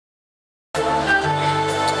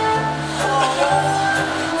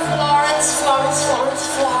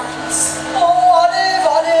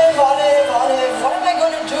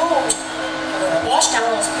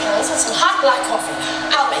black coffee.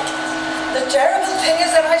 I'll make it. The terrible thing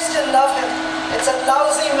is that I still love him. It's a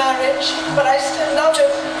lousy marriage, but I still love him.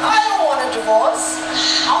 I don't want a divorce.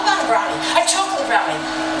 How about a brownie? A chocolate brownie.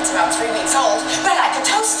 It's about 3 weeks old, but I could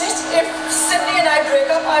toast it. If Sydney and I break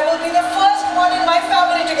up, I will be the first one in my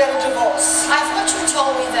family to get a divorce. I thought you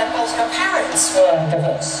told me that both your parents were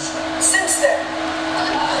divorced. Since then,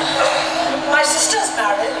 my sister's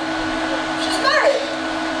married. She's married.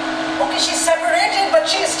 Okay, she's separated, but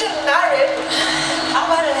she's still married. How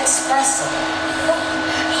about an espresso?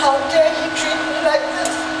 How dare he treat me like this?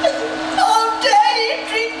 How dare he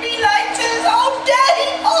treat me like this? How dare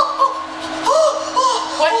he?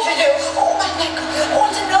 What did you do? Oh, my neck. Oh,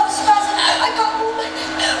 it's a nerve spasm. I can't move my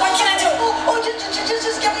neck. What can I do?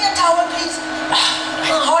 Just give me a towel, please.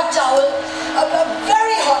 A hot towel.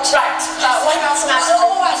 Very hot. Right. What about some aspirin?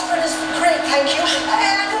 Oh, aspirin is great, thank you.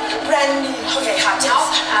 And a little brandy. Okay, hot towel,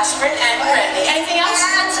 aspirin, and brandy. Anything else?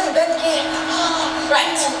 And some Bentley.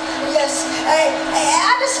 Right. Yes.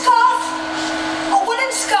 And a scarf. A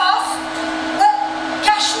woolen scarf. Well,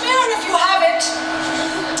 cashmere if you have it.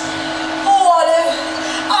 Oh, Olive.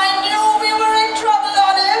 I knew we were in trouble,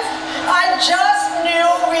 Olive. I just knew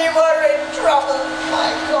we were in trouble. My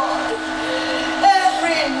God.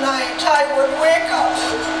 Every night I would wake up.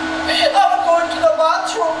 I would go into the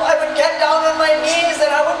bathroom. I would get down on my knees and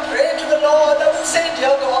I would pray to the Lord. I would say,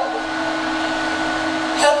 dear God,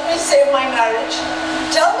 help me save my marriage.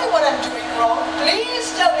 Tell me what I'm doing wrong.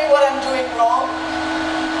 Please tell me what I'm doing wrong.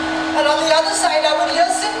 And on the other side, I would hear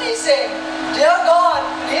Sydney saying, dear God,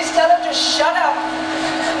 please tell her to shut up.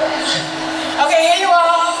 Okay, here you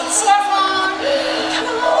are. Stuff on. Come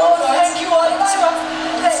on. Oh, thank you, Olive. Thank you.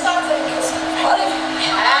 Olive,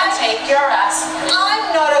 And take your aspirin.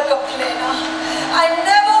 I'm not a complainer. I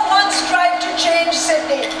never once tried to change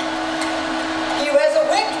Sydney. He wears a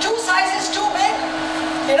wig 2 sizes too big.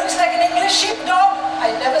 He looks like an English sheepdog.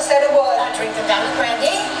 I never said a word. I drink them down with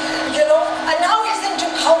brandy. You know, and now he's into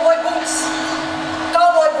cowboy boots.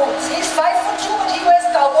 Cowboy boots. He's 5'2", but he wears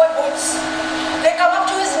cowboy boots. They come up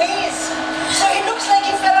to his knees. So he looks like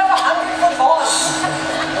he fell off a 100-foot horse.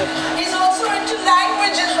 He's also into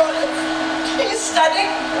languages, Ronald. He's studying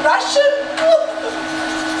Russian.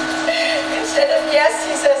 Instead of yes,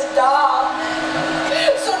 he says da.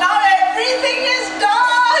 So now everything is da,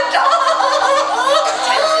 da.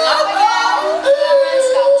 Tension up again.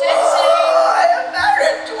 Stop tensing. I am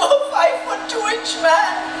married to a 5'2"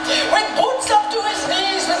 man with boots up to his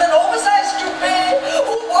knees with an oversized toupee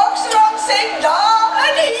who walks around saying da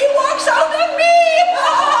and he walks out on me.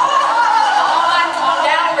 Calm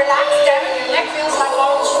down, relax, damn it. Your neck feels like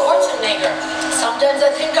Arnold Schwarzenegger. Sometimes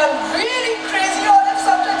I think I'm really crazy, Olive.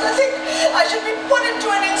 Sometimes I think I should be put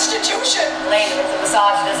into an institution. Later, if the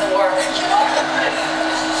massage doesn't work. You know?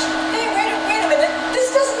 Hey, wait a minute.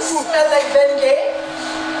 This doesn't smell like Ben Gay.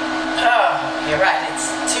 Oh, you're right. It's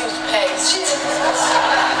toothpaste.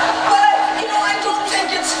 But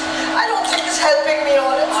I don't think it's helping me,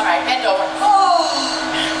 Olive. All right, bend over. Oh,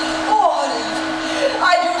 Olive.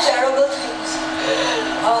 I do terrible things.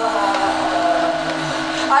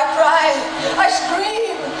 I cry. I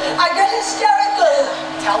scream. I get hysterical.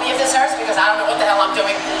 Tell me if this hurts because I don't know what the hell I'm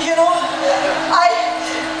doing. You know, I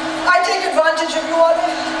take advantage of you, Olive.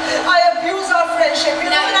 I abuse our friendship. You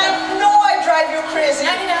know, and I know I drive you crazy.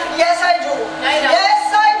 No, you don't. Yes, I do. No, you don't.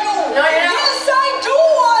 Yes, I do. No, you don't. Yes, I do,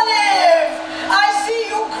 Olive. I see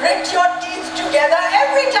you grit your teeth together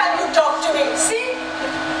every time you talk to me. See?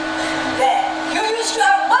 There. You used to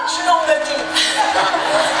have much longer teeth.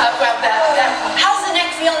 How's the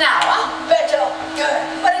neck feel now, huh? Better. Good.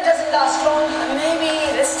 But it doesn't last long. Maybe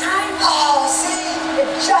this time? Oh, see? It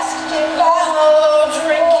just came back. Oh,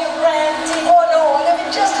 drink your brandy. Oh, no, Olive,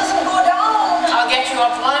 it just doesn't go down. I'll get you a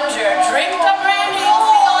plunger. Drink the brandy, you'll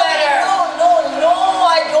feel better. No,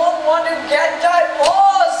 I don't want to get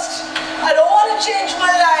divorced. I don't want to change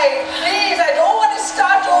my life. Please, I don't want to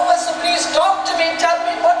start over, so please talk to me. Tell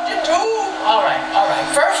me what to do. All right.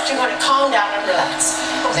 First, you're going to calm down and relax.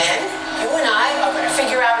 Then, you and I are going to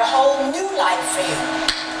figure out a whole new life for you.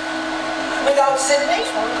 Without Sydney?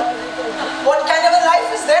 What kind of a life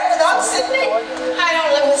is there without Sydney? I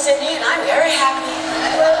don't live with Sydney, and I'm very happy.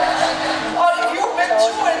 All of you've been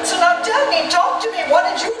through it, so now tell me, talk to me. What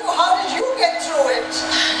did you do? How did you get through it?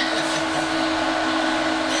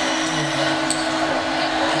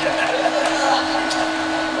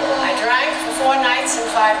 I drank for 4 nights and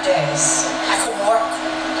 5 days. I couldn't work.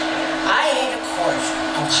 I ate a quart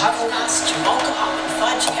of Haagen-Dazs, Jamocha almond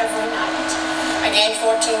fudge every night. I gained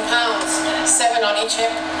 14 pounds, 7 on each hip.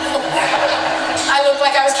 I looked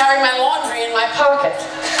like I was carrying my laundry in my pocket.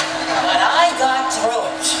 But I got through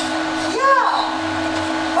it. Yeah.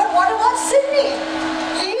 But what about Sydney? money.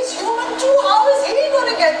 He's human too. How is he going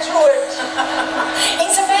to get through it?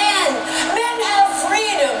 He's a man. Men have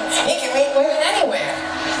freedom. He can meet women anywhere.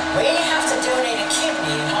 We have to donate a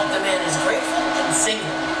kidney and hope the man is grateful and single.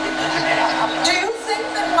 Do you think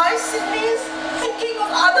that my Sydney is thinking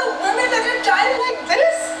of other women at a time like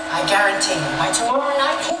this? I guarantee you, by tomorrow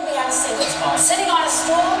night, he'll be at a singles bar, sitting on a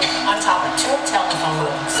stool on top of 2 telephone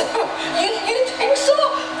books. You think so?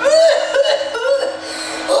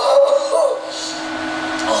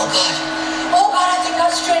 Oh, God. Oh, God, I think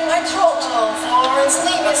I'll strain my throat. Oh, Florence,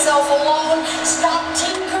 leave yourself alone. Stop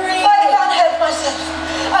tinkering. I can't help myself.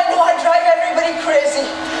 I know I drive everybody crazy.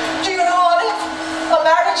 Do you know, Olive? A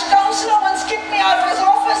marriage counselor once kicked me out of his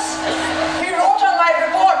office. He wrote on my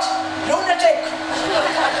report, lunatic.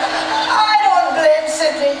 I don't blame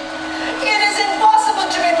Sydney. It is impossible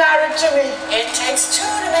to be married to me. It takes 2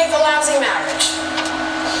 to make a lousy marriage.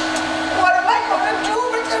 What am I going to do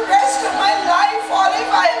with the rest of my life,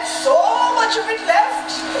 Olive? I have so much of it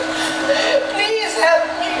left. Please help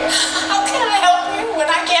me. How can I help you when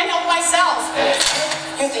I can't help myself?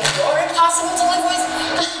 You think you're impossible to live with?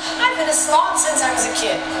 I've been a slob since I was a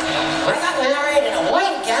kid. I got married in a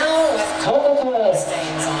white gown with Coca-Cola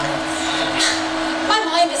stains on it. My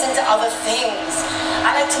mind is into other things.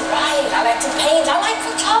 I like to write, I like to paint, I like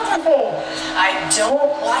photography. I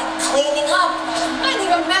don't like cleaning up. I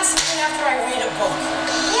leave a mess even after I read a book.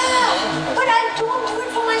 Yeah, but I don't do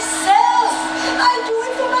it for myself. I do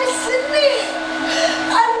it for my Sydney.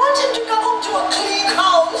 I want him to come home to a clean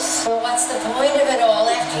house. Well, what's the point of it all?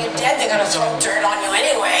 After you're dead, they're gonna throw dirt on you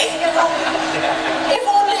anyway. You know, if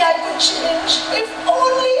only I could change. If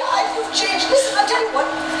only I could change. Listen, I'll tell you what.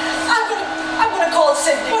 I'm gonna call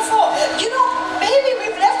Sydney. What for? You know, maybe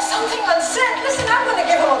we've left something unsaid. Listen, I'm gonna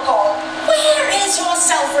give him a call. Where is your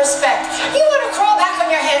self-respect? You want to crawl back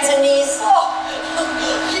on your hands and knees? Oh,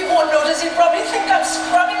 he won't notice. He'll probably think I'm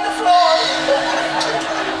scrubbing the floor.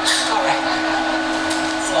 All right.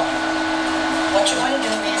 So, what you're going to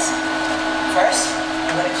do is, first,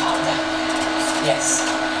 you're going to calm down. Yes.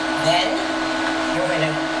 Then, you're going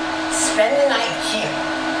to spend the night here.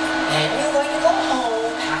 Then you're going to go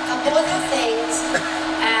home, pack up all your things,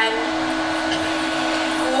 and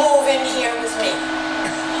move in here with me.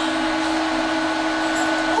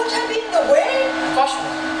 Would I be in the way? Of course you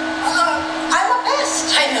will. I'm a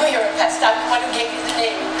pest. I know you're a pest. I'm the one who gave you the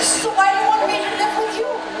name. So why do you want me to live with you?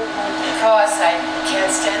 Because I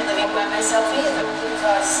can't stand living by myself either.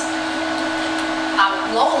 Because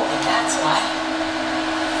I'm lonely, that's why.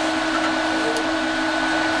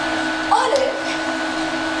 Olive,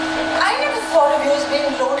 I never thought of you as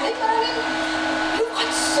being lonely, but I mean, you've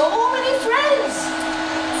got so many friends.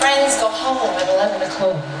 Friends go home at 11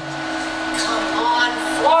 o'clock. Come on,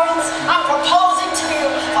 Florence. I'm proposing to you.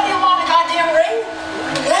 What do you want, a goddamn ring?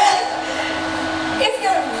 Well, if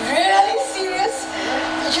you're really serious,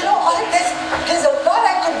 you know, Olive, there's a lot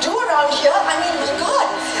I could do around here. I mean, my God,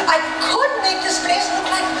 I could make this place look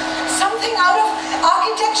like something out of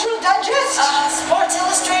Architectural Digest. Sports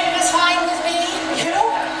Illustrated is fine with me. You know,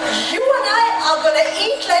 you and I are going to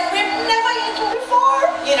eat like we've never eaten before.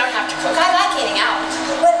 You don't have to cook. I like eating out.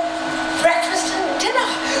 Well, breakfast and dinner,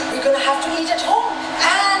 we're going to have to eat at home.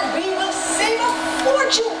 And we will save a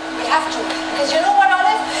fortune. We have to. Because you know what,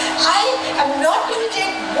 Olive? I am not going to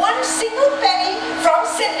take one single penny from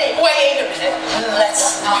Sydney. Wait a minute.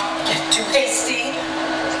 Let's not get too hasty.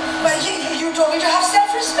 But you told me to have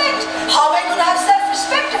self-respect. How am I going to have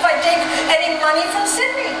self-respect if I take any money from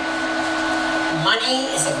Sydney? Money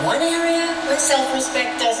is the one area where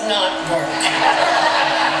self-respect does not work.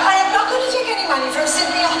 I am not going to take any money from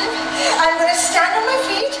Sydney, Olive. I'm going to stand on my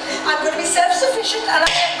feet, I'm going to be self-sufficient, and I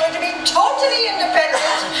am going to be totally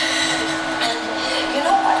independent. And you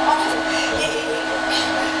know what, Olive?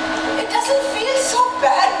 It doesn't feel so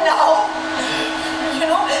bad now. You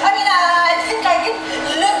know, I mean, I think I can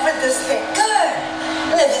live with this thing. Good.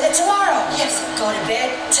 Live with it tomorrow. Yes. Go to bed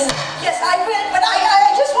tonight. Yes, I will, but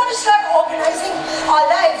I just want to start organizing our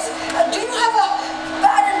lives. Do you have a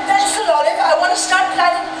pad and pencil, Olive? I want to start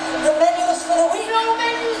planning the menus for the week. No,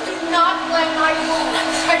 menus do not like my food.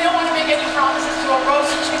 I don't want to make any promises to a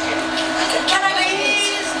roast chicken. Can I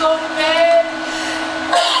Please go to bed.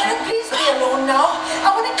 Can I please be alone now? I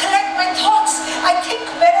want to collect my thoughts. I think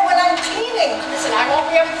better when I'm cleaning. Listen, I won't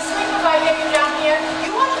be able to sleep if I hear you down here.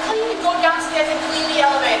 You want to clean, you go downstairs and clean the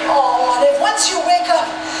elevator. Oh, Olive, once you wake up,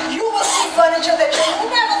 you will see furniture that you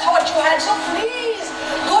never thought you had. So please,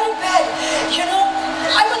 go to bed. You know,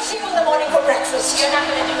 I will see you in the morning for breakfast. You're not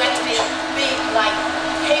going to do anything big like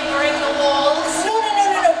papering